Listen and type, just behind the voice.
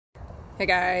Hey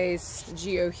guys,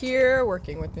 Gio here,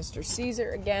 working with Mr.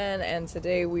 Caesar again, and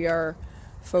today we are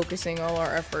focusing all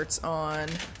our efforts on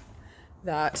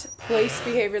that place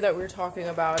behavior that we were talking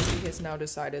about. He has now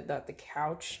decided that the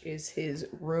couch is his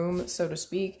room, so to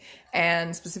speak,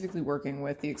 and specifically working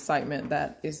with the excitement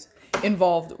that is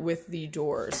involved with the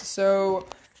doors. So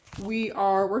we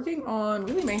are working on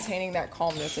really maintaining that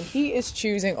calmness, and he is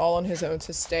choosing all on his own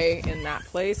to stay in that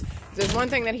place. There's one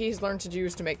thing that he's learned to do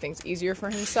is to make things easier for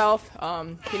himself.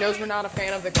 He knows we're not a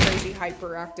fan of the crazy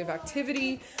hyperactive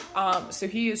activity, so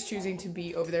he is choosing to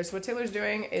be over there. So what Taylor's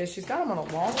doing is she's got him on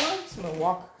a long line, so I'm gonna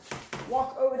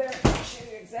walk over there and show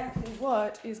you exactly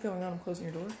what is going on. I'm closing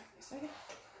your door. A second.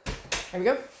 There we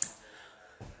go.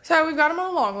 So we've got him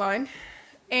on a long line,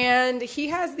 and he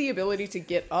has the ability to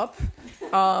get up,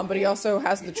 but he also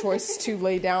has the choice to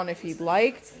lay down if he'd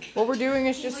like. What we're doing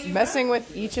is just messing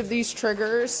with each of these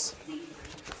triggers.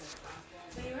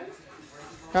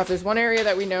 Now, if there's one area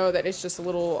that we know that it's just a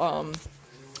little,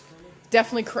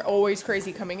 definitely always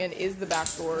crazy coming in, is the back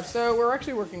door. So we're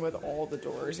actually working with all the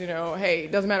doors. You know, hey,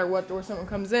 it doesn't matter what door someone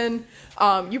comes in,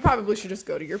 you probably should just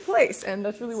go to your place. And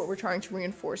that's really what we're trying to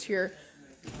reinforce here.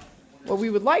 What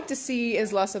we would like to see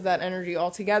is less of that energy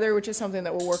altogether, which is something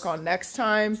that we'll work on next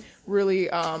time. Really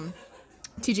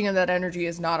teaching him that energy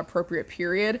is not appropriate,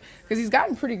 period. Because he's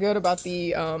gotten pretty good about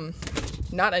the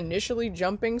not initially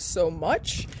jumping so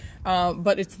much,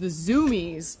 but it's the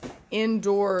zoomies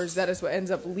indoors that is what ends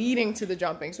up leading to the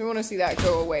jumping. So we want to see that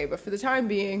go away. But for the time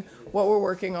being, what we're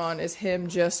working on is him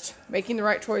just making the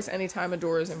right choice anytime a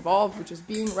door is involved, which is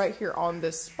being right here on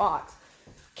this spot.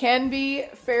 Can be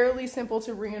fairly simple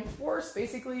to reinforce.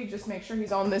 Basically, just make sure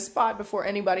he's on this spot before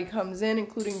anybody comes in,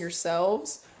 including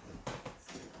yourselves.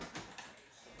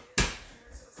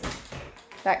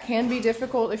 That can be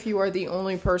difficult if you are the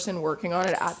only person working on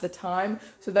it at the time.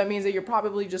 So that means that you're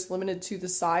probably just limited to the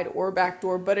side or back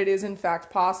door, but it is in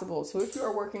fact possible. So if you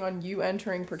are working on you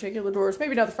entering particular doors,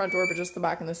 maybe not the front door, but just the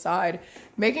back and the side,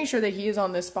 making sure that he is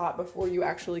on this spot before you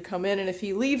actually come in. And if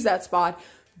he leaves that spot,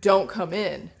 don't come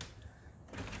in.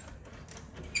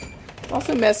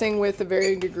 Also messing with the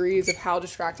varying degrees of how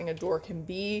distracting a door can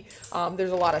be.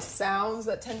 There's a lot of sounds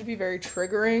that tend to be very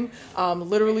triggering.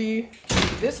 Literally,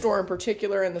 this door in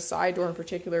particular and the side door in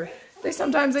particular,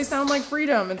 sometimes they sound like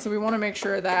freedom. And so we want to make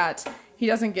sure that he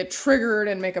doesn't get triggered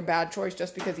and make a bad choice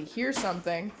just because he hears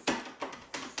something.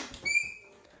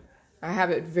 I have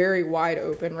it very wide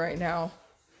open right now.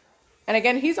 And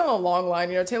again, he's on a long line.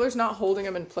 You know, Taylor's not holding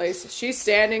him in place. She's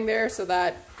standing there so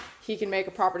that he can make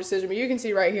a proper decision. But you can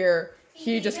see right here,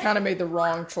 he just kind of made the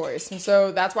wrong choice. And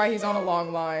so that's why he's on a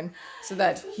long line, so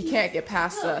that he can't get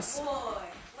past us.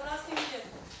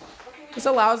 This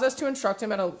allows us to instruct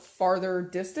him at a farther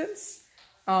distance.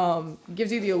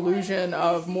 Gives you the illusion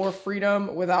of more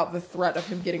freedom without the threat of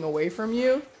him getting away from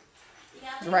you.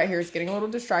 Right here, he's getting a little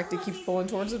distracted, keeps pulling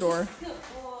towards the door.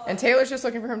 And Taylor's just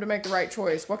looking for him to make the right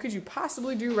choice. What could you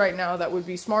possibly do right now that would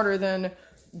be smarter than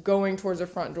going towards the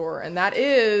front door? And that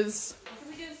is...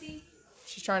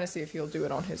 she's trying to see if he'll do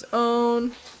it on his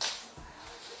own.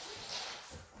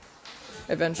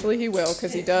 Eventually he will,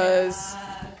 because he does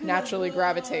naturally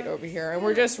gravitate over here. And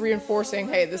we're just reinforcing,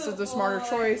 hey, this is the smarter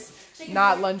choice,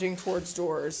 not lunging towards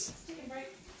doors.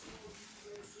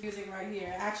 Using right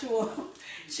here, actual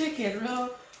chicken,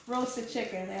 roasted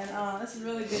chicken. And this is a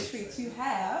really good treat to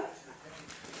have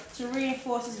to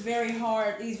reinforce these very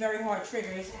hard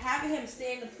triggers. Having him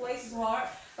stay in the place is hard,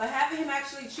 but having him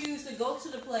actually choose to go to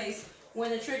the place when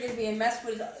the trigger is being messed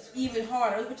with is even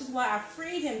harder, which is why I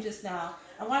freed him just now.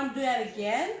 I want him to do that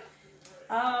again.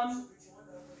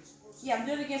 Yeah, I'm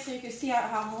doing it again so you can see how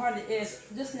hard it is.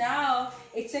 Just now,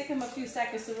 it took him a few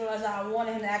seconds to realize that I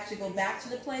wanted him to actually go back to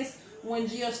the place when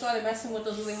Gio started messing with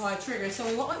those really hard triggers. So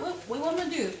what we want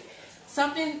him to do,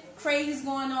 something crazy is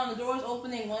going on, the door's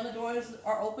opening, one of the doors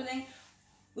are opening.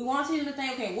 We want him to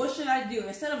think, okay, what should I do?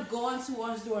 Instead of going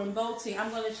towards the door and bolting, I'm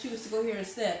going to choose to go here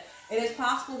instead. It is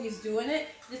possible he's doing it.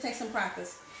 Just take some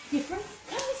practice.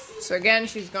 So again,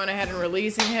 she's going ahead and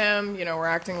releasing him. You know, we're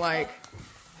acting like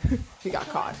he got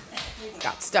caught,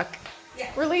 got stuck.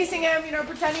 Releasing him, you know,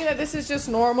 pretending that this is just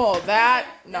normal. That,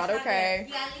 not okay.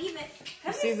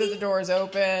 You see that the door is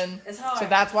open. So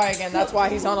that's why, again, that's why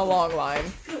he's on a long line.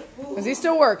 Because he's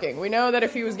still working. We know that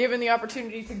if he was given the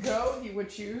opportunity to go, he would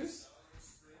choose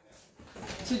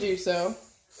to do so.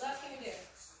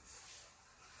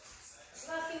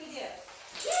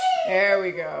 There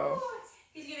we go.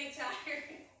 He's getting tired.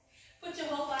 Put your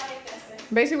whole body in this.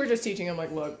 Basically, we're just teaching him,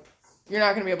 like, look, you're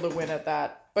not going to be able to win at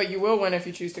that, but you will win if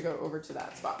you choose to go over to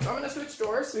that spot. So I'm going to switch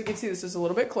doors so we can see this is a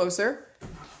little bit closer.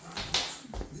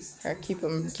 All right, keep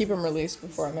him released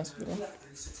before I mess with him.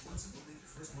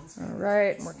 All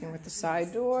right, I'm working with the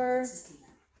side door.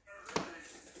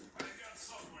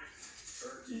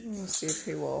 Let's see if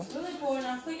he will. Really important.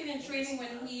 I'm clicking and treating when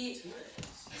he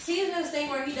sees this thing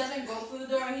where he doesn't go through the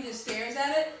door and he just stares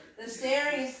at it. The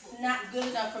staring is not good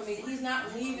enough for me. He's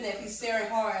not leaving it if he's staring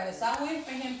hard at it. So I'm waiting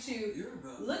for him to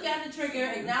look at the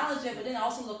trigger, acknowledge it, but then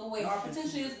also look away or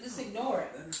potentially just ignore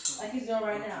it like he's doing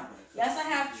right now. Yes, I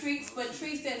have treats, but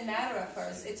treats didn't matter at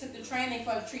first. It took the training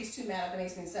for the treats to matter, if it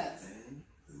makes any sense.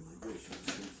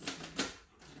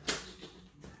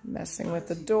 Messing with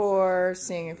the door,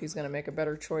 seeing if he's going to make a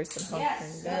better choice than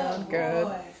hunkering down. Good.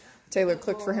 Taylor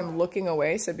clicked for him looking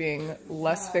away, so being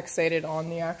less fixated on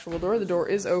the actual door. The door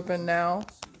is open now.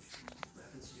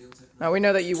 Now we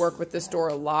know that you work with this door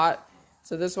a lot,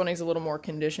 so this one he's a little more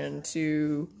conditioned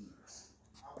to,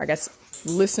 I guess,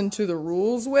 listen to the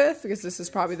rules with, because this is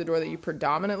probably the door that you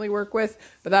predominantly work with.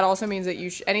 But that also means that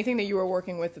anything that you are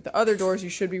working with at the other doors, you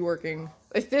should be working.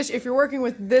 If you're working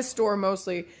with this door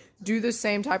mostly, do the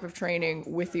same type of training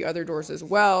with the other doors as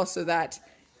well, so that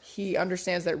he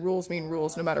understands that rules mean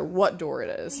rules no matter what door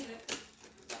it is,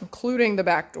 including the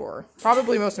back door.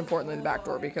 Probably most importantly the back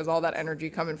door, because all that energy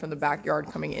coming from the backyard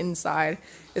coming inside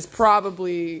is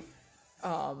probably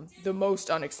the most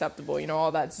unacceptable, you know,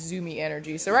 all that zoomy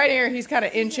energy. So right here, he's kind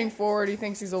of inching forward. He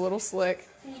thinks he's a little slick.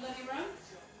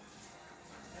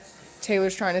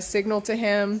 Taylor's trying to signal to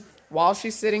him while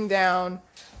she's sitting down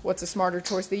what's a smarter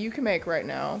choice that you can make right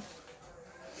now.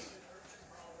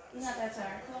 You're not that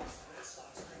tired.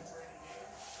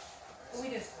 What we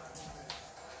do?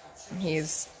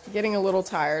 He's getting a little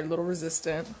tired, a little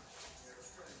resistant.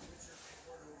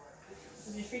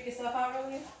 Did you freak yourself out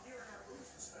earlier?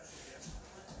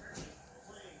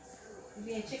 You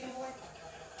being chicken boy?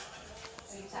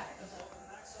 Are you tired?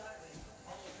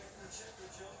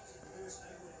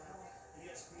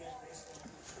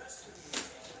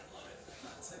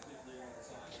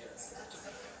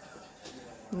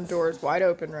 The door is wide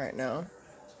open right now.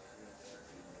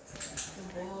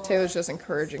 Taylor's just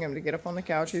encouraging him to get up on the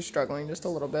couch. He's struggling just a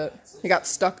little bit. He got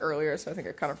stuck earlier, so I think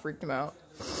it kind of freaked him out.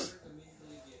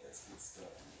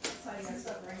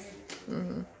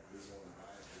 Mm-hmm.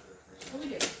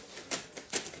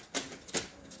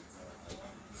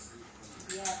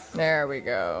 There we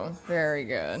go. Very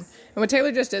good. And what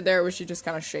Taylor just did there was she just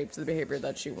kind of shaped the behavior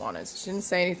that she wanted. So she didn't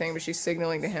say anything, but she's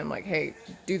signaling to him like, hey,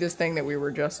 do this thing that we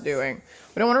were just doing.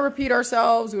 We don't want to repeat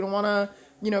ourselves. We don't want to,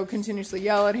 you know, continuously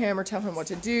yell at him or tell him what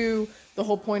to do. The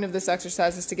whole point of this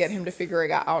exercise is to get him to figure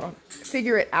it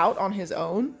out on his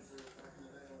own.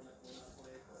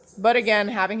 But again,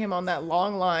 having him on that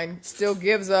long line still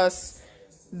gives us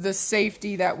the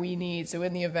safety that we need. So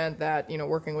in the event that, you know,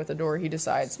 working with a door, he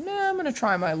decides, man, I'm going to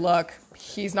try my luck,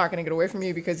 he's not going to get away from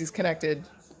you because he's connected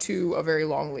to a very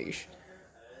long leash.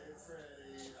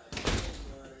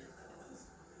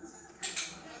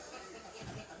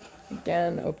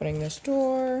 Again, opening this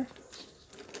door.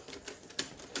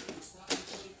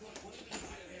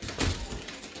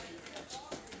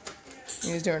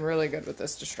 He's doing really good with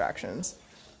this distractions.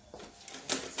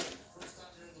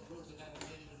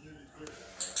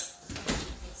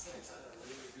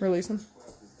 Release him.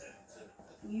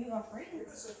 You are free.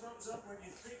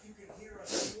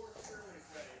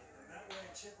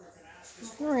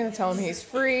 We're going to tell him he's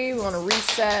free. We want to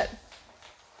reset.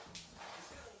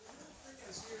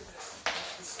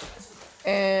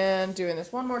 And doing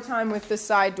this one more time with this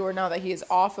side door now that he is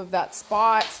off of that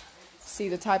spot. See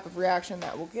the type of reaction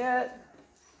that we'll get.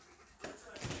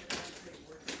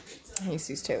 He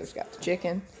sees Taylor's got the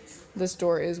chicken. This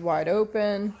door is wide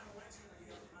open.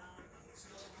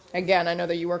 Again, I know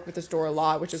that you work with this door a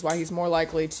lot, which is why he's more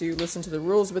likely to listen to the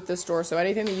rules with this door. So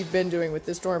anything that you've been doing with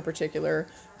this door in particular,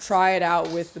 try it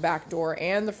out with the back door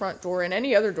and the front door and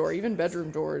any other door, even bedroom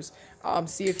doors.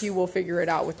 See if he will figure it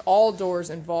out with all doors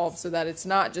involved so that it's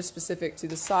not just specific to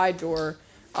the side door.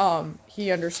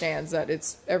 He understands that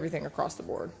it's everything across the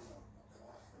board.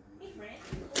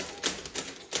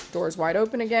 Door's wide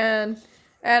open again.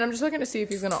 And I'm just looking to see if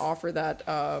he's going to offer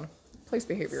that place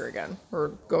behavior again. Or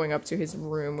going up to his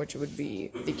room, which would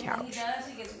be the couch. When he does,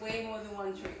 he gets way more than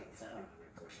one treat. So,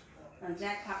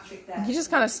 jackpot trick that. He's just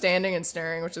kind of standing and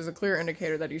staring, which is a clear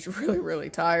indicator that he's really, really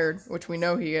tired, which we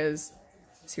know he is.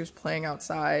 Because he was playing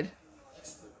outside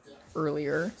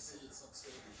earlier.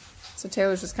 So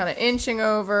Taylor's just kind of inching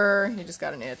over. He just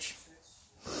got an itch.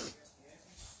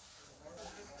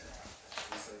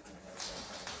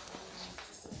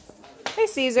 Hey,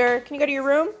 Caesar. Can you go to your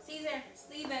room? Caesar,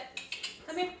 leave it.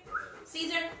 Come here.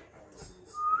 Caesar.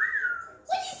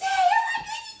 What'd you say? Oh my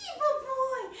goodness, you good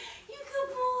boy. You good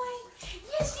boy.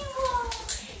 Yes, you are.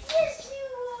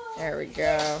 There we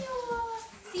go.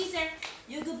 Caesar,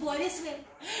 you good boy this way.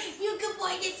 You good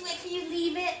boy this way. Can you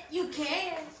leave it? You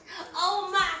can. Oh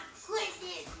my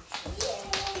goodness.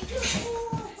 Yay,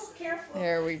 good boy. Careful.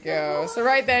 There we go. So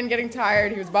right then, getting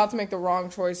tired, he was about to make the wrong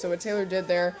choice. So what Taylor did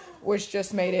there was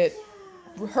just made it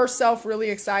herself really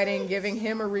exciting, giving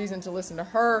him a reason to listen to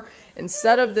her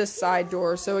instead of this side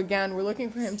door. So again, we're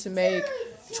looking for him to make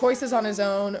choices on his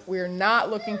own. We're not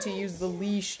looking to use the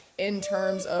leash in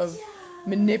terms of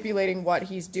manipulating what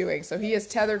he's doing. So he is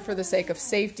tethered for the sake of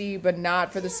safety, but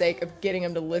not for the sake of getting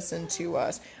him to listen to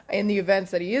us. In the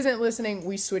events that he isn't listening,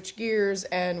 we switch gears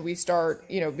and we start,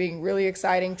 being really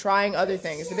exciting, trying other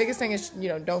things. The biggest thing is,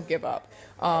 don't give up.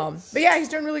 But yeah, he's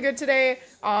doing really good today.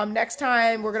 Next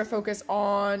time we're going to focus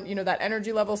on, that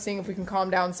energy level, seeing if we can calm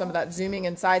down some of that zooming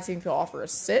inside, seeing if he'll offer a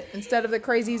sit instead of the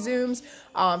crazy zooms.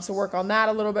 So work on that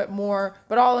a little bit more.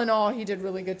 But all in all, he did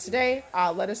really good today.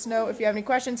 Let us know if you have any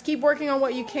questions. Keep working on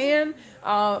what you can.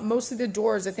 Mostly the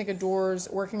doors. I think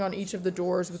working on each of the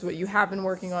doors with what you have been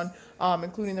working on,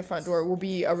 including the front door, will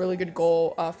be a really good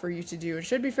goal for you to do. It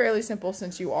should be fairly simple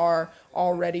since you are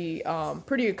already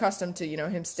pretty accustomed to,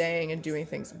 him staying and doing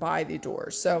things by the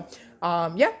doors. So,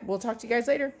 yeah, we'll talk to you guys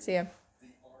later. See ya.